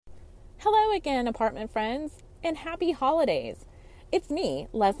Hello again, apartment friends, and happy holidays. It's me,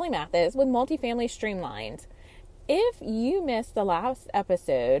 Leslie Mathis, with Multifamily Streamlined. If you missed the last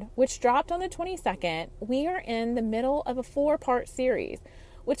episode, which dropped on the 22nd, we are in the middle of a 4-part series,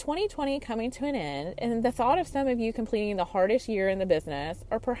 with 2020 coming to an end, and the thought of some of you completing the hardest year in the business,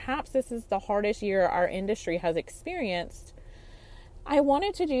 or perhaps this is the hardest year our industry has experienced, I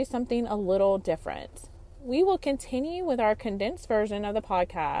wanted to do something a little different. We will continue with our condensed version of the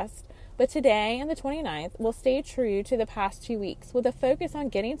podcast, but today and the 29th will stay true to the past 2 weeks with a focus on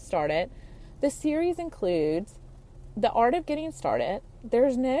getting started. The series includes the art of getting started.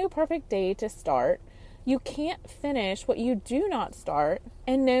 There's no perfect day to start. You can't finish what you do not start,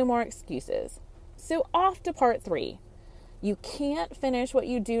 and no more excuses. So off to part 3. You can't finish what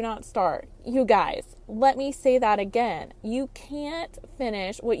you do not start. You guys, let me say that again. You can't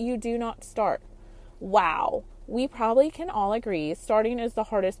finish what you do not start. Wow. We probably can all agree starting is the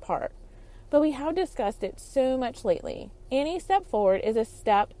hardest part. But we have discussed it so much lately. Any step forward is a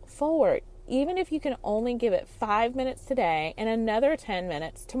step forward, even if you can only give it 5 minutes today and another 10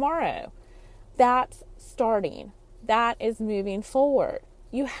 minutes tomorrow. That's starting. That is moving forward.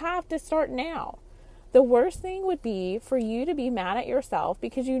 You have to start now. The worst thing would be for you to be mad at yourself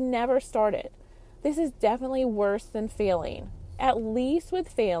because you never started. This is definitely worse than failing. At least with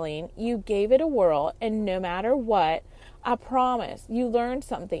failing, you gave it a whirl, and no matter what, I promise you learned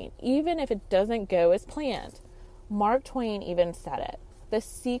something, even if it doesn't go as planned. Mark Twain even said it. The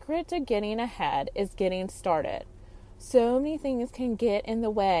secret to getting ahead is getting started. So many things can get in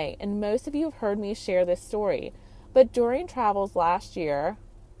the way, and most of you have heard me share this story. But during travels last year,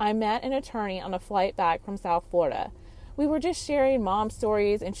 I met an attorney on a flight back from South Florida. We were just sharing mom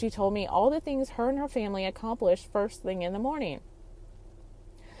stories, and she told me all the things her and her family accomplished first thing in the morning.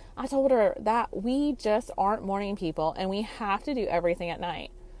 I told her that we just aren't morning people and we have to do everything at night.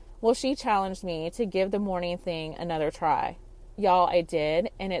 Well, she challenged me to give the morning thing another try. Y'all, I did,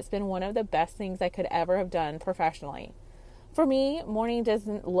 and it's been one of the best things I could ever have done professionally. For me, morning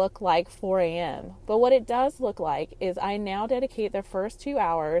doesn't look like 4 a.m., but what it does look like is I now dedicate the first 2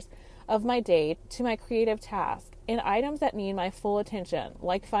 hours of my day to my creative task and items that need my full attention,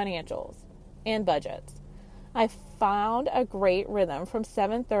 like financials and budgets. I found a great rhythm from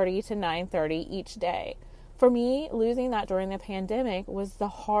 7:30 to 9:30 each day. For me, losing that during the pandemic was the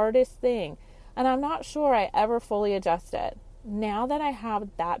hardest thing, and I'm not sure I ever fully adjusted. Now that I have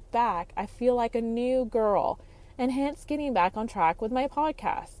that back, I feel like a new girl, and hence getting back on track with my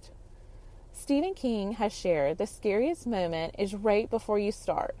podcast. Stephen King has shared the scariest moment is right before you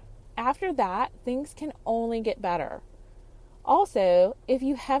start. After that, things can only get better. Also, if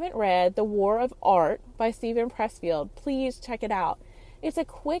you haven't read The War of Art by Steven Pressfield, please check it out. It's a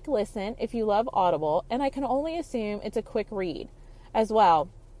quick listen if you love Audible, and I can only assume it's a quick read as well.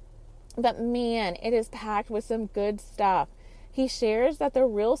 But man, it is packed with some good stuff. He shares that the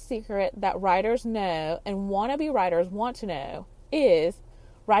real secret that writers know and wannabe writers want to know is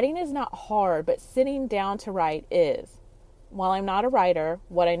writing is not hard, but sitting down to write is. While I'm not a writer,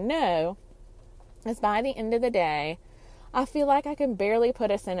 what I know is by the end of the day, I feel like I can barely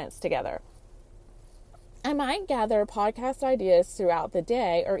put a sentence together. I might gather podcast ideas throughout the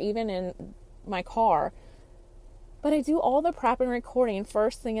day or even in my car, but I do all the prep and recording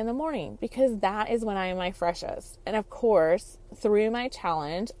first thing in the morning because that is when I am my freshest. And of course, through my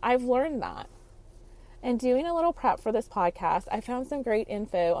challenge, I've learned that. And doing a little prep for this podcast, I found some great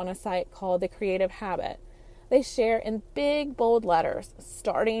info on a site called The Creative Habit. They share in big, bold letters,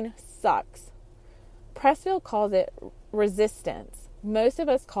 starting sucks. Pressfield calls it resistance. Most of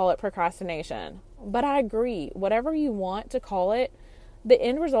us call it procrastination. But I agree, whatever you want to call it, the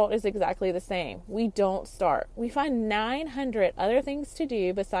end result is exactly the same. We don't start. We find 900 other things to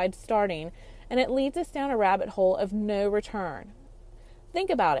do besides starting, and it leads us down a rabbit hole of no return. Think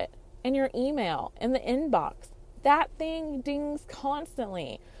about it. In your email, in the inbox, that thing dings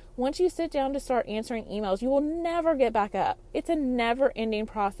constantly. Once you sit down to start answering emails, you will never get back up. It's a never-ending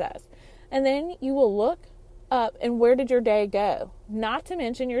process. And then you will look up and where did your day go? Not to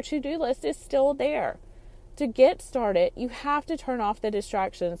mention your to-do list is still there. To get started, you have to turn off the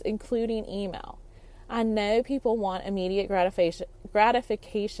distractions, including email. I know people want immediate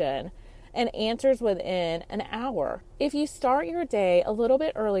gratification and answers within an hour. If you start your day a little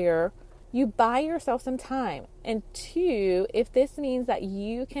bit earlier, you buy yourself some time. And 2, if this means that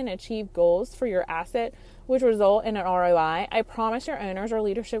you can achieve goals for your asset, which result in an ROI, I promise your owners or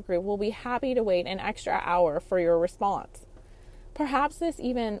leadership group will be happy to wait an extra hour for your response. Perhaps this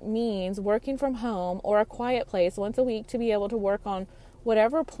even means working from home or a quiet place once a week to be able to work on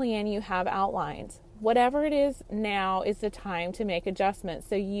whatever plan you have outlined. Whatever it is, now is the time to make adjustments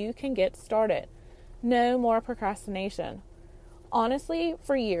so you can get started. No more procrastination. Honestly,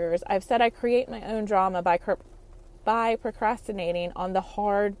 for years, I've said I create my own drama by procrastinating on the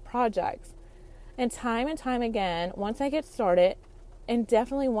hard projects. And time again, once I get started, and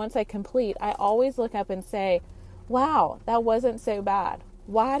definitely once I complete, I always look up and say, wow, that wasn't so bad.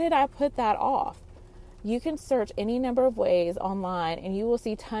 Why did I put that off? You can search any number of ways online and you will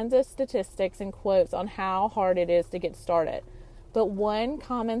see tons of statistics and quotes on how hard it is to get started. But one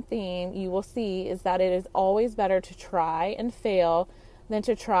common theme you will see is that it is always better to try and fail than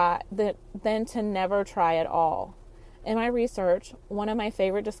to never try at all. In my research, one of my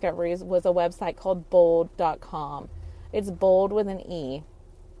favorite discoveries was a website called bold.com. It's bold with an E.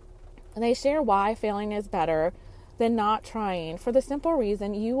 And they share why failing is better than not trying, for the simple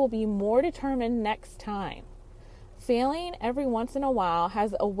reason you will be more determined next time. Failing every once in a while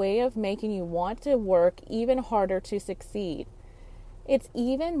has a way of making you want to work even harder to succeed. It's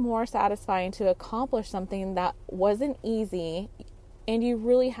even more satisfying to accomplish something that wasn't easy and you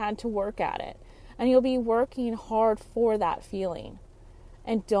really had to work at it. And you'll be working hard for that feeling.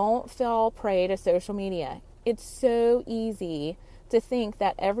 And don't fall prey to social media. It's so easy to think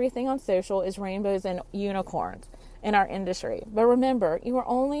that everything on social is rainbows and unicorns in our industry. But remember, you are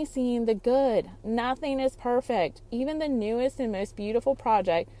only seeing the good. Nothing is perfect. Even the newest and most beautiful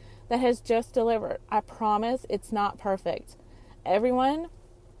project that has just delivered, I promise it's not perfect. Everyone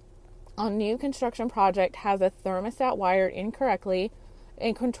on new construction project has a thermostat wired incorrectly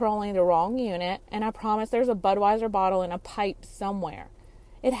and controlling the wrong unit, and I promise there's a Budweiser bottle in a pipe somewhere.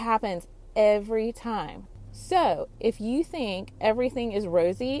 It happens every time. So, if you think everything is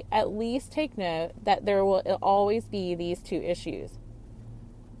rosy, at least take note that there will always be these two issues.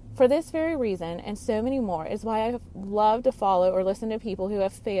 For this very reason, and so many more, is why I love to follow or listen to people who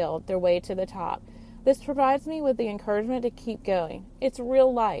have failed their way to the top. This provides me with the encouragement to keep going. It's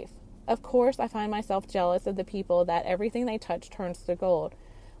real life. Of course, I find myself jealous of the people that everything they touch turns to gold.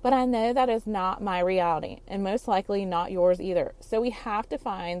 But I know that is not my reality, and most likely not yours either. So we have to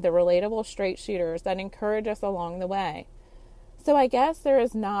find the relatable straight shooters that encourage us along the way. So I guess there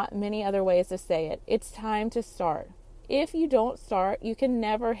is not many other ways to say it. It's time to start. If you don't start, you can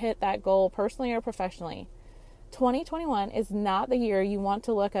never hit that goal personally or professionally. 2021 is not the year you want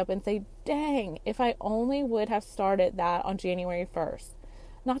to look up and say, dang, if I only would have started that on January 1st.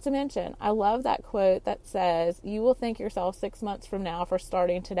 Not to mention, I love that quote that says, you will thank yourself 6 months from now for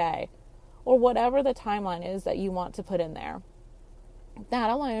starting today, or whatever the timeline is that you want to put in there.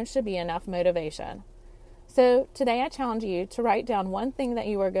 That alone should be enough motivation. So today I challenge you to write down one thing that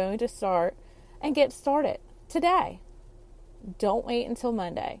you are going to start and get started today. Don't wait until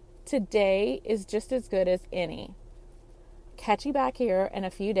Monday. Today is just as good as any. Catch you back here in a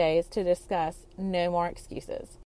few days to discuss no more excuses.